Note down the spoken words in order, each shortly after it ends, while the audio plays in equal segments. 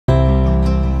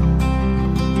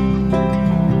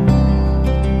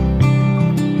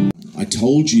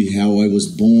told you how I was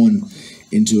born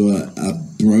into a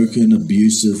broken,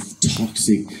 abusive,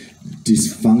 toxic,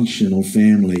 dysfunctional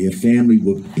family, a family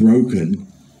with broken,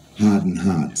 hardened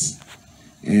hearts.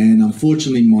 And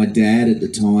unfortunately, my dad at the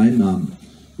time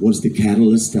was the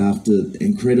catalyst after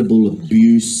incredible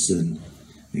abuse, and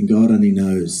God only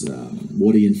knows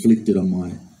what he inflicted on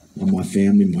my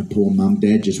family. My poor mum.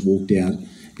 Dad just walked out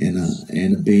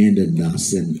and abandoned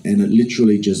us, and it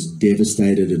literally just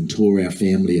devastated and tore our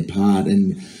family apart.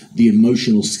 And the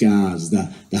emotional scars, the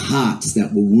hearts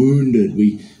that were wounded,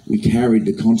 we carried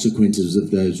the consequences of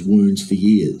those wounds for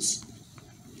years.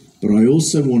 But I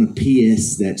also want to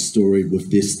PS that story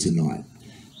with this tonight.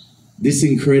 This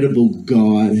incredible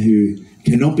God who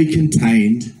cannot be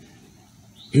contained,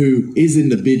 who is in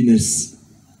the business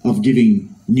of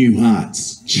giving new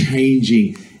hearts,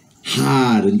 changing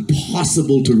hard,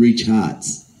 impossible to reach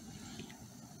hearts.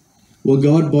 Well,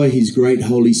 God, by his great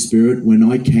Holy Spirit, when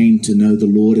I came to know the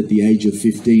Lord at the age of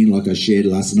 15, like I shared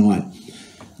last night,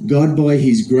 God, by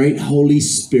his great Holy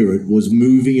Spirit, was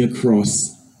moving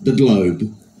across the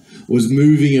globe, was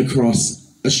moving across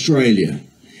Australia.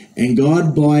 And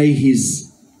God, by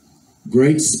his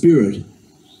great Spirit,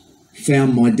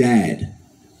 found my dad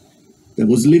that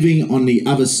was living on the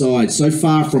other side, so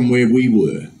far from where we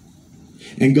were.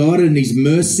 And God, in his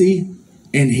mercy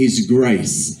and his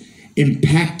grace,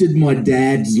 impacted my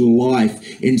dad's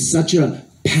life in such a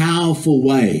powerful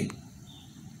way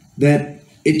that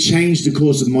it changed the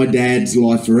course of my dad's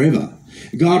life forever.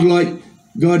 God,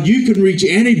 you can reach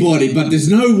anybody, but there's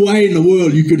no way in the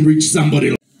world you can reach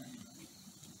somebody.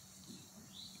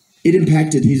 It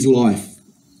impacted his life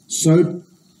so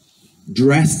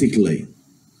drastically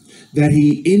that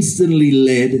he instantly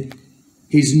led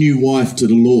his new wife to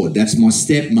the Lord. That's my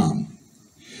stepmom.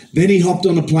 Then he hopped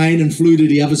on a plane and flew to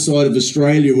the other side of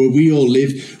Australia where we all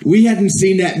live. We hadn't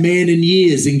seen that man in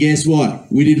years, and guess what?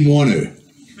 We didn't want to.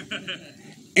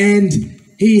 And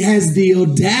he has the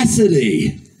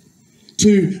audacity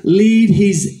to lead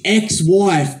his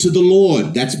ex-wife to the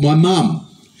Lord. That's my mum.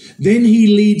 Then he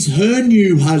leads her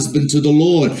new husband to the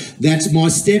Lord. That's my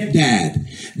stepdad.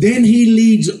 Then he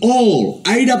leads all,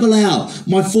 ALL,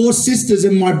 my 4 sisters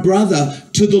and my brother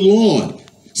to the Lord.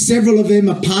 Several of them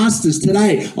are pastors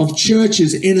today of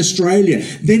churches in Australia.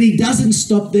 Then he doesn't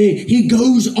stop there. He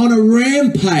goes on a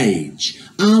rampage,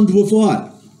 armed with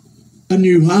what? A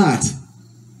new heart.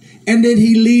 And then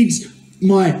he leads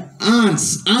my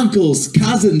aunts, uncles,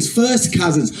 cousins, first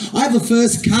cousins. I have a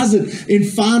first cousin in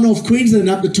far north Queensland,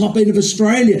 up the top end of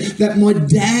Australia, that my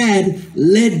dad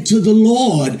led to the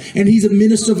Lord, and he's a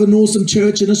minister of an awesome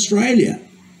church in Australia.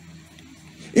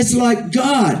 It's like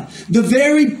God, the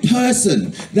very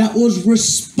person that was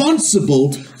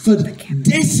responsible for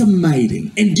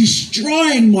decimating and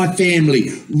destroying my family,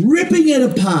 ripping it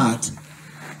apart,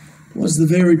 was the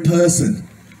very person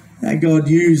that God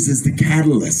used as the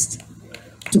catalyst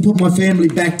to put my family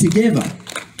back together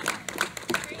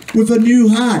with a new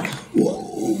heart.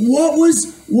 What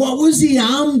was he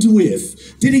armed with?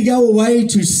 Did he go away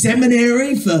to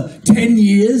seminary for 10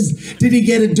 years? Did he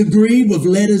get a degree with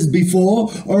letters before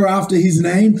or after his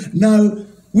name? No,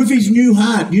 with his new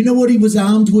heart. You know what he was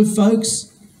armed with,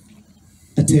 folks?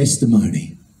 A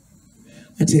testimony.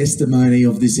 A testimony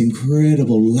of this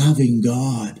incredible, loving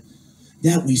God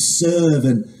that we serve.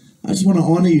 And I just want to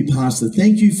honor you, Pastor.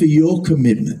 Thank you for your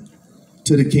commitment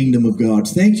to the kingdom of God.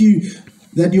 Thank you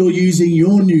that you're using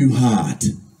your new heart.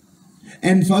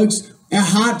 And folks, our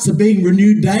hearts are being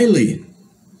renewed daily.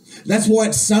 That's why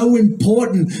it's so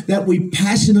important that we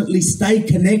passionately stay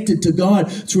connected to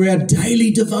God through our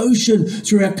daily devotion,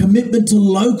 through our commitment to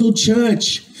local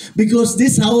church. Because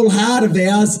this whole heart of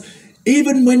ours,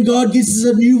 even when God gives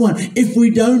us a new one, if we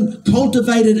don't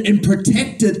cultivate it and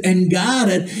protect it and guard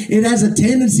it, it has a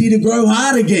tendency to grow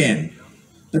hard again.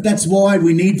 But that's why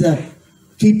we need to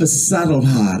keep a subtle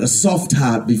heart, a soft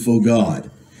heart before God.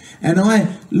 And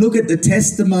I look at the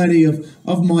testimony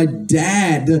of my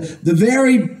dad, the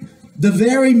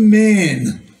very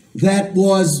man that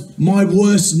was my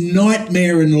worst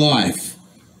nightmare in life,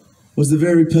 was the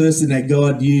very person that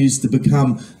God used to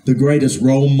become the greatest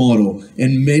role model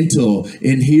and mentor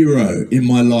and hero in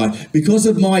my life. Because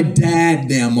of my dad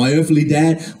now, my earthly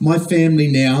dad, my family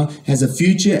now has a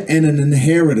future and an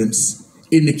inheritance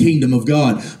in the kingdom of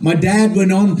God. My dad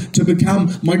went on to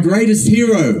become my greatest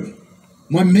hero,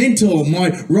 my mentor,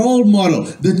 my role model,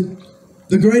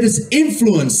 the greatest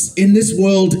influence in this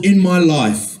world in my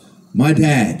life, my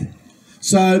dad.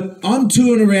 So I'm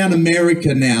touring around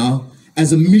America now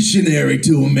as a missionary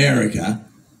to America.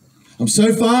 I'm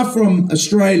so far from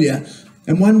Australia,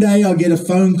 and one day I'll get a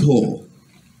phone call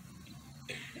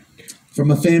from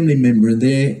a family member, and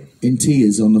they're in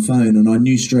tears on the phone, and I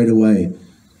knew straight away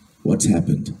what's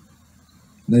happened.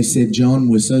 And they said, John,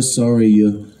 we're so sorry.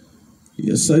 You're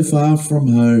so far from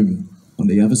home on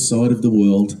the other side of the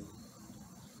world.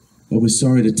 But we're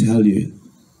sorry to tell you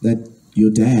that your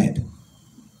dad's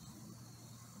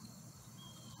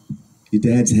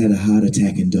had a heart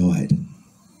attack and died.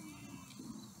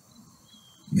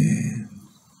 Man,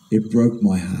 it broke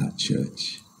my heart,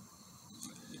 church.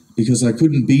 Because I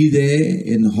couldn't be there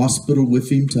in the hospital with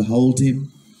him, to hold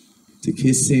him, to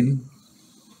kiss him,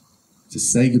 to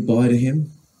say goodbye to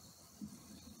him.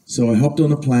 So I hopped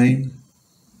on a plane,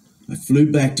 I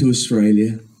flew back to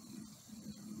Australia,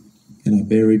 and I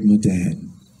buried my dad,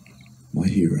 my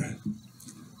hero.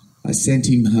 I sent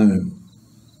him home.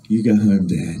 You go home,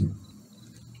 Dad.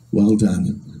 Well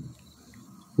done.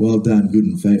 Well done, good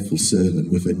and faithful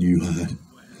servant with a new heart.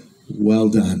 Well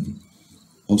done.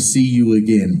 I'll see you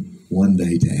again one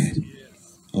day, Dad.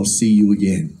 I'll see you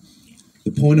again.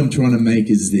 The point I'm trying to make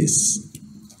is this.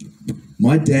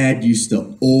 My dad used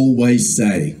to always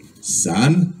say,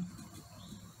 son,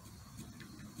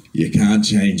 you can't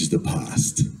change the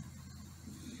past.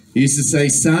 He used to say,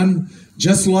 son,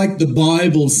 just like the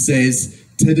Bible says,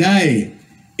 today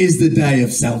is the day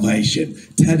of salvation.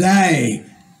 Today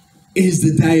is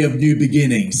the day of new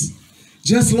beginnings.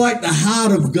 Just like the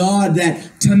heart of God,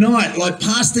 that tonight, like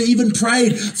Pastor even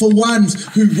prayed for ones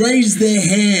who raised their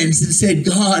hands and said,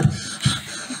 God,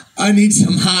 I need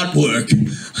some heart work.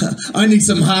 I need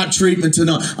some heart treatment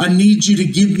tonight. I need you to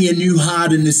give me a new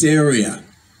heart in this area.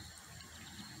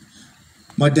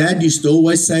 My dad used to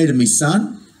always say to me,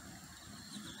 son,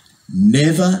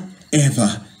 never,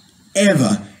 ever,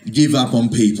 ever give up on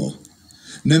people.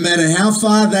 No matter how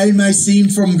far they may seem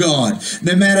from God,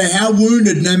 no matter how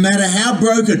wounded, no matter how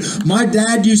broken, my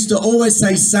dad used to always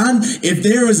say, son, if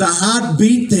there is a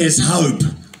heartbeat, there's hope.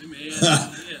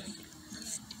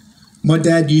 My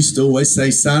dad used to always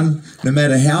say, son, no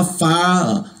matter how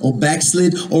far or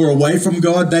backslid or away from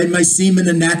God they may seem in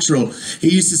the natural,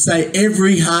 he used to say,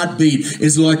 every heartbeat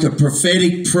is like a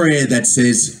prophetic prayer that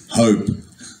says, hope,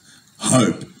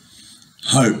 hope,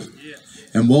 hope.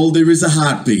 And while there is a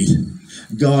heartbeat,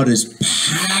 God is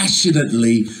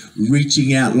passionately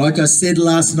reaching out. Like I said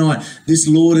last night, this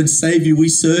Lord and Savior we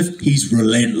serve, he's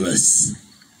relentless.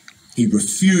 He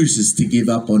refuses to give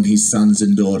up on his sons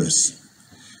and daughters.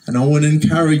 And I want to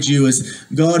encourage you, as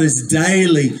God is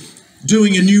daily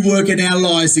doing a new work in our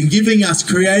lives and giving us,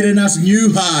 creating us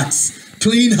new hearts,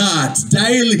 clean hearts,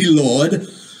 daily, Lord.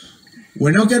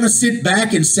 We're not going to sit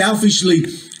back and selfishly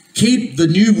keep the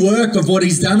new work of what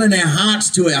he's done in our hearts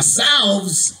to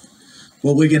ourselves.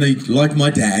 Well, we're going to, like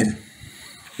my dad,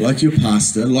 like your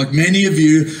pastor, like many of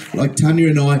you, like Tanya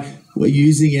and I, we're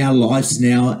using our lives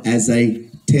now as a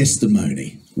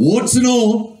testimony. Warts and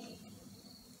all,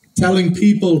 telling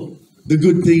people the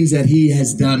good things that he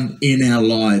has done in our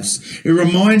lives. It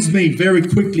reminds me very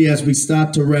quickly as we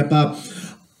start to wrap up,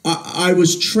 I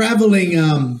was traveling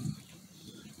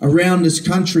around this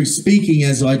country speaking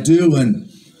as I do,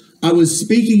 and I was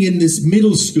speaking in this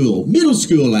middle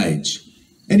school age.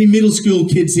 Any middle school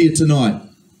kids here tonight?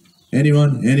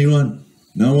 Anyone? Anyone?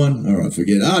 No one? All right,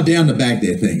 forget it. Oh, down the back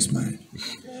there. Thanks, mate.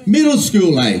 Middle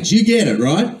school age. You get it,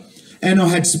 right? And I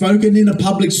had spoken in a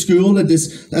public school at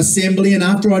this assembly, and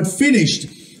after I'd finished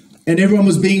and everyone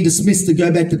was being dismissed to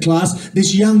go back to class,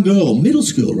 this young girl, middle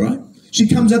school, right? She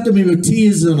comes up to me with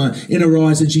tears in her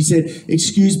eyes and she said,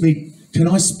 excuse me, can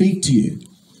I speak to you?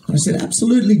 And I said,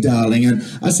 absolutely, darling. And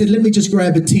I said, let me just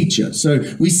grab a teacher. So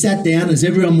we sat down as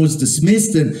everyone was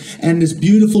dismissed, and this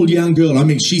beautiful young girl, I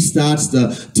mean, she starts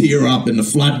to tear up in the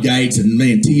floodgates, and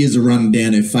man, tears are running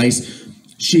down her face.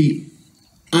 She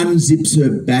unzips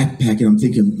her backpack, and I'm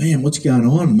thinking, man, what's going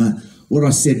on? What I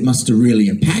said must have really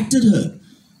impacted her.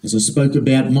 As I spoke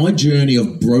about my journey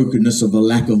of brokenness, of a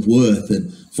lack of worth,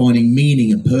 and finding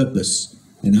meaning and purpose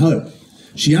and hope.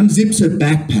 She unzips her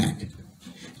backpack.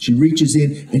 She reaches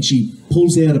in and she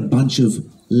pulls out a bunch of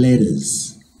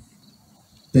letters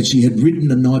that she had written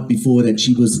the night before that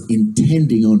she was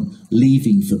intending on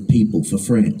leaving for people, for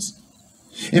friends.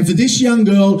 And for this young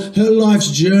girl, her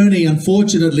life's journey,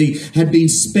 unfortunately, had been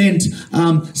sent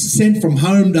from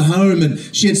home to home, and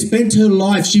she had spent her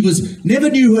life, never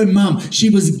knew her mum.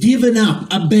 She was given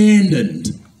up,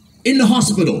 abandoned, in the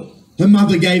hospital. Her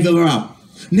mother gave her up.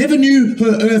 Never knew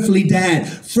her earthly dad.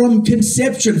 From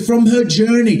conception, from her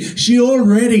journey, she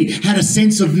already had a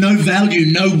sense of no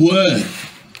value, no worth.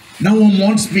 No one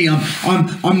wants me.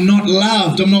 I'm not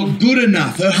loved. I'm not good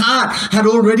enough. Her heart had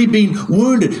already been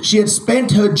wounded. She had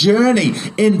spent her journey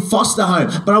in foster home.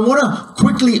 But I want to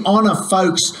quickly honor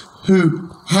folks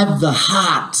who have the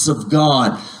hearts of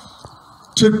God.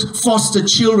 to foster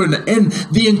children and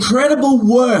the incredible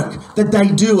work that they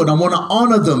do. And I want to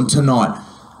honor them tonight,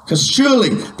 because surely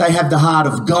they have the heart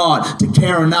of God to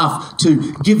care enough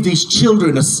to give these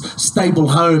children a stable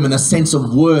home and a sense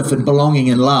of worth and belonging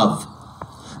and love.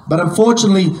 But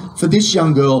unfortunately for this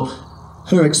young girl,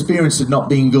 her experience had not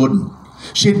been good.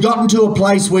 She had gotten to a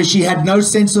place where she had no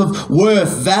sense of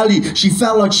worth, value. She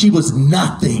felt like she was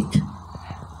nothing.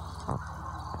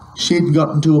 She had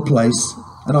gotten to a place,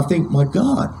 and I think, my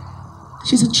God,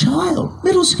 she's a child,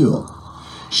 middle school.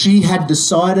 She had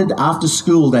decided after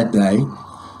school that day,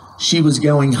 she was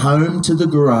going home to the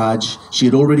garage. She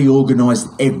had already organised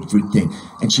everything,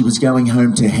 and she was going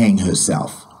home to hang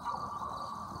herself.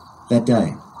 That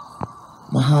day,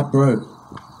 my heart broke.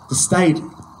 The state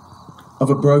of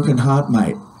a broken heart,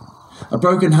 mate. A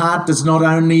broken heart does not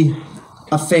only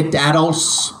affect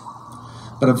adults,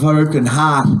 but a broken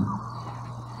heart,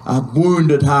 a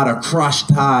wounded heart, a crushed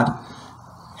heart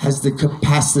has the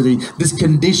capacity, this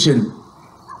condition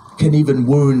can even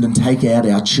wound and take out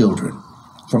our children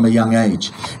from a young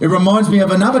age. It reminds me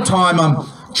of another time I'm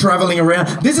traveling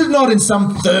around. This is not in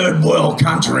some third world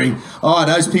country. Oh,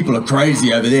 those people are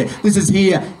crazy over there. This is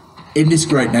here in this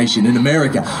great nation, in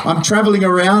America. I'm traveling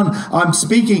around. I'm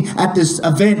speaking at this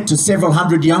event to several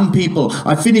hundred young people.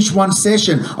 I finished one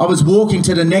session. I was walking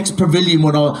to the next pavilion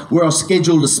where I was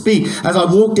scheduled to speak. As I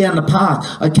walked down the path,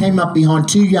 I came up behind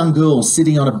two young girls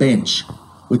sitting on a bench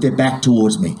with their back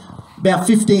towards me. About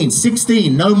 15,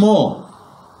 16, no more.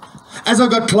 As I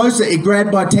got closer, it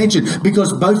grabbed my attention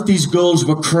because both these girls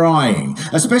were crying,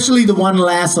 especially the one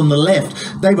lass on the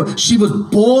left. She was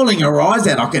bawling her eyes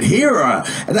out. I could hear her,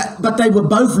 but they were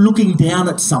both looking down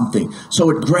at something. So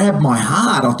it grabbed my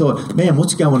heart. I thought, man,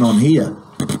 what's going on here?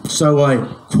 So I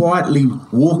quietly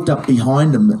walked up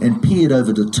behind them and peered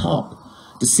over the top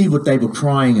to see what they were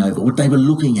crying over, what they were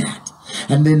looking at.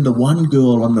 And then the one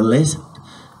girl on the left,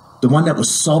 the one that was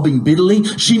sobbing bitterly,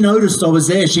 she noticed I was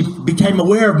there. She became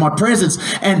aware of my presence,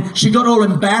 and she got all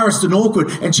embarrassed and awkward,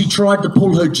 and she tried to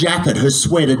pull her jacket, her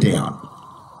sweater down.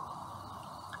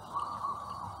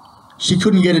 She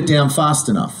couldn't get it down fast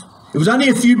enough. It was only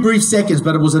a few brief seconds,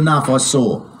 but it was enough. I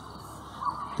saw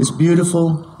this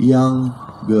beautiful young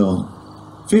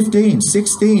girl, 15,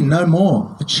 16, no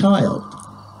more, a child.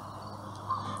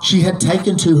 She had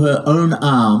taken to her own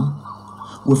arm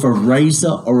with a razor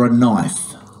or a knife,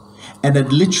 and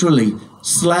had literally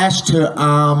slashed her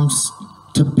arms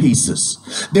to pieces.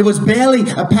 There was barely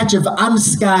a patch of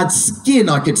unscarred skin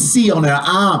I could see on her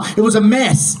arm. It was a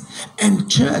mess. And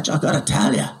church, I got to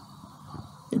tell you,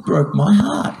 it broke my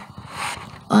heart.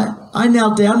 I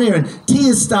knelt down there and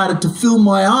tears started to fill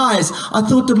my eyes. I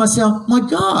thought to myself, my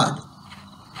God,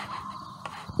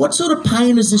 what sort of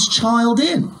pain is this child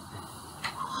in?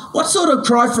 What sort of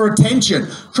cry for attention,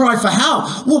 cry for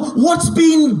help? What's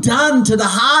been done to the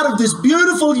heart of this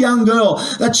beautiful young girl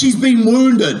that she's been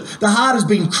wounded? The heart has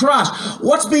been crushed.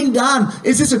 What's been done?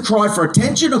 Is this a cry for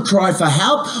attention, a cry for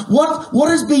help? What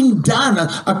has been done?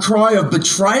 A cry of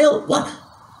betrayal? What?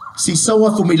 See, so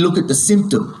often we look at the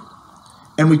symptom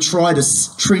and we try to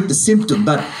treat the symptom,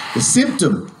 but the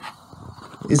symptom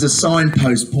is a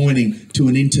signpost pointing to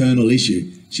an internal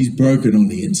issue. She's broken on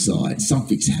the inside.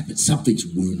 Something's happened. Something's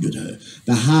wounded her.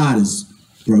 The heart is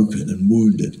broken and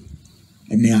wounded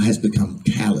and now has become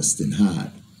calloused and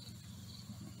hard.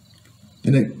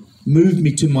 And it moved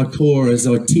me to my core as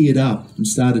I teared up and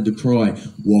started to cry.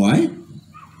 Why?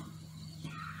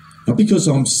 Not because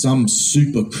I'm some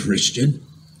super Christian.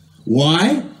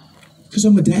 Why? Because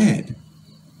I'm a dad.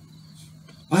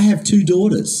 I have two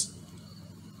daughters.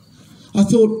 I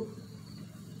thought,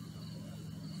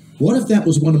 what if that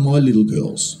was one of my little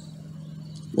girls?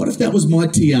 What if that was my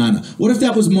Tiana? What if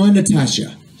that was my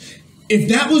Natasha? If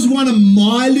that was one of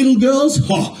my little girls,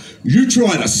 you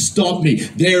try to stop me.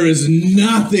 There is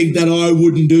nothing that I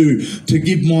wouldn't do to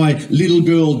give my little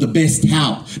girl the best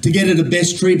help, to get her the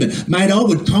best treatment. Mate, I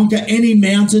would conquer any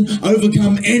mountain,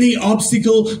 overcome any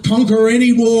obstacle, conquer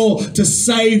any wall to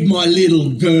save my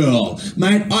little girl.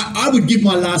 Mate, I would give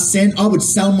my last cent. I would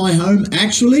sell my home.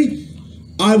 Actually,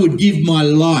 I would give my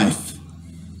life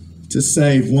to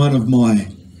save one of my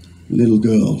little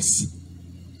girls.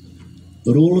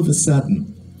 But all of a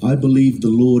sudden, I believe the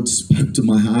Lord spoke to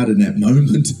my heart in that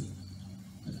moment.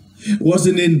 It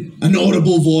wasn't in an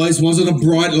audible voice, wasn't a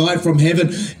bright light from heaven.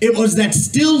 It was that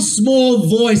still small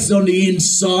voice on the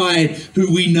inside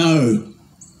who we know.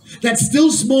 That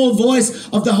still small voice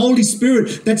of the Holy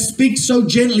Spirit that speaks so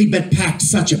gently but packed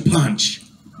such a punch.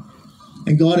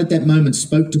 And God at that moment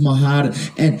spoke to my heart,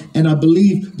 and I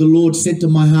believe the Lord said to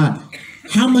my heart,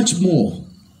 how much more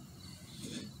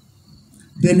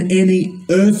than any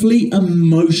earthly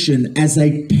emotion as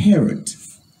a parent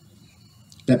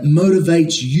that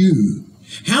motivates you,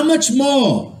 how much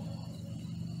more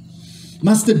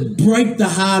must it break the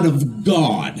heart of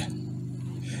God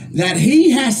that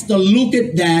he has to look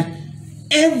at that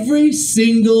every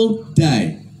single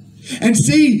day and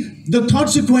see the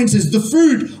consequences, the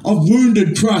fruit of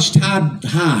wounded, crushed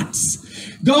hearts.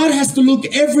 God has to look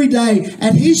every day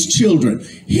at his children,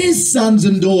 his sons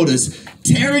and daughters,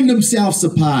 tearing themselves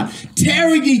apart,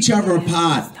 tearing each other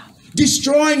apart,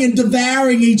 destroying and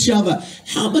devouring each other.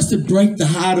 How must it break the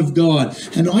heart of God?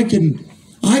 And I can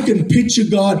picture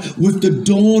God with the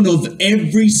dawn of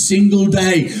every single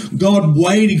day, God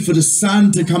waiting for the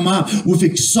sun to come up with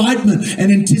excitement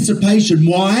and anticipation.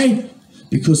 Why?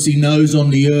 Because he knows on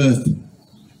the earth,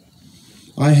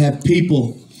 I have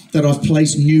people that I've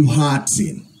placed new hearts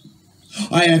in.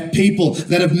 I have people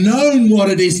that have known what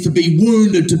it is to be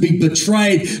wounded, to be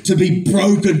betrayed, to be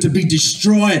broken, to be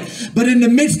destroyed. But in the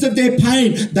midst of their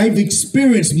pain, they've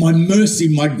experienced my mercy,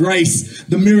 my grace,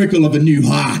 the miracle of a new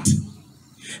heart.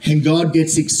 And God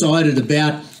gets excited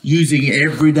about using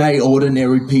everyday,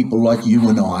 ordinary people like you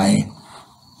and I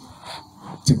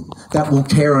that will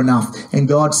care enough. And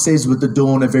God says with the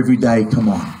dawn of every day, come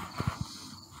on,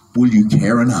 will you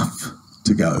care enough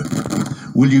to go?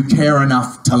 Will you care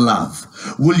enough to love?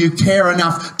 Will you care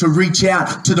enough to reach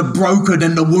out to the broken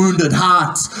and the wounded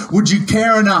hearts? Would you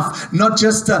care enough not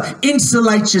just to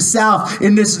insulate yourself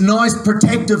in this nice,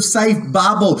 protective, safe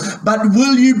bubble, but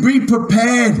will you be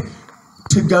prepared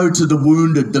to go to the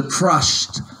wounded, the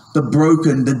crushed, the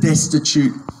broken, the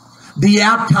destitute, the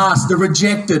outcast, the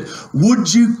rejected?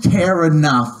 Would you care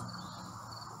enough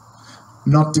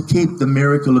not to keep the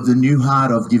miracle of the new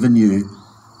heart I've given you?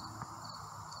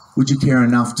 Would you care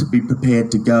enough to be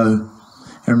prepared to go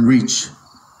and reach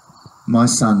my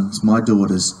sons, my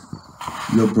daughters,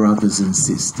 your brothers and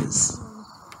sisters?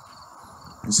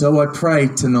 And so I pray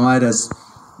tonight as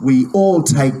we all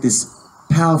take this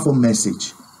powerful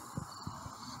message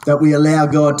that we allow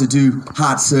God to do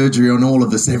heart surgery on all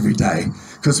of us every day,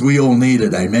 because we all need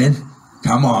it, amen?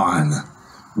 Come on.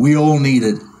 We all need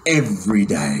it every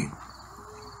day.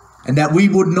 And that we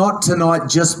would not tonight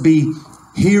just be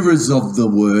hearers of the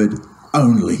word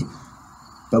only,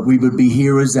 but we would be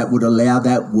hearers that would allow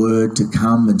that word to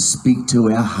come and speak to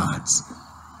our hearts.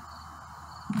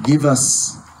 Give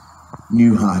us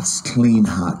new hearts, clean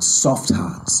hearts, soft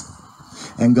hearts.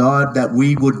 And God, that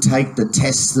we would take the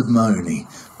testimony,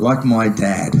 like my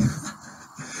dad,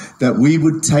 that we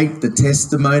would take the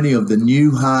testimony of the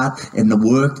new heart and the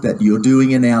work that you're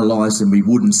doing in our lives, and we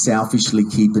wouldn't selfishly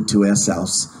keep it to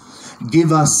ourselves.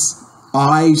 Give us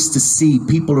eyes to see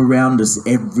people around us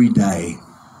every day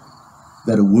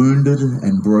that are wounded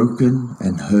and broken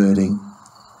and hurting,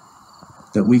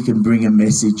 that we can bring a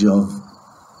message of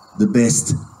the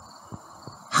best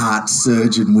heart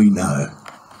surgeon we know,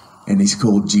 and he's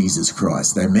called Jesus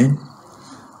Christ. Amen.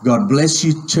 God bless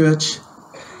you, church.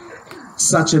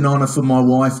 Such an honor for my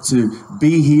wife to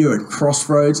be here at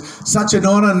Crossroads. Such an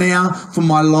honor now for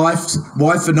my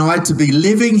wife and I to be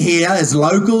living here as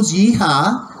locals.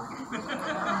 Yeehaw.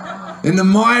 You know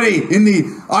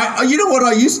what,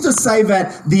 I used to say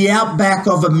that the outback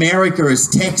of America is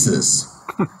Texas.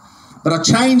 But I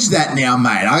changed that now,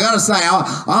 mate. I got to say,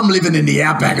 I'm living in the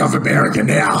outback of America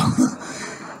now.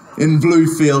 In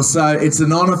Bluefield. So it's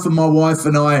an honor for my wife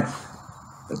and I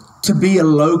to be a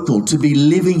local, to be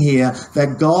living here,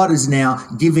 that God is now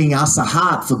giving us a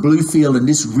heart for Bluefield and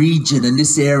this region and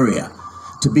this area,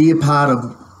 to be a part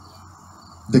of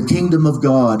the kingdom of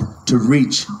God, to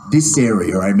reach this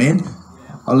area. Amen.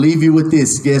 I'll leave you with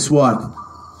this. Guess what?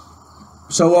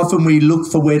 So often we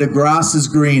look for where the grass is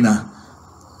greener.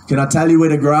 Can I tell you where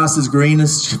the grass is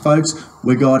greenest, folks?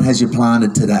 Where God has you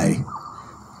planted today.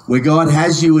 Where God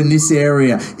has you in this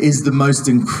area is the most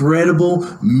incredible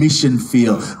mission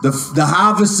field. The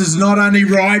harvest is not only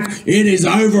ripe, it is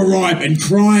overripe and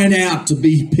crying out to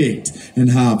be picked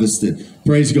and harvested.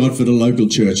 Praise God for the local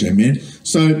church, amen.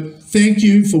 So thank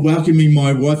you for welcoming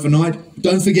my wife and I.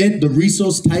 Don't forget the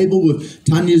resource table with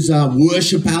Tanya's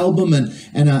worship album and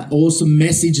an awesome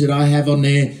message that I have on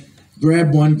there.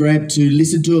 Grab one, grab two,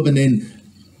 listen to them, and then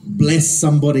bless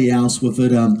somebody else with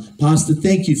it. Pastor,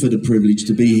 thank you for the privilege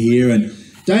to be here. And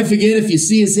don't forget, if you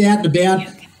see us out and about,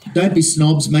 don't be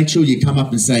snobs. Make sure you come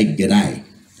up and say g'day.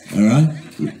 All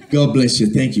right? God bless you.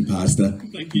 Thank you, Pastor.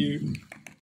 Thank you.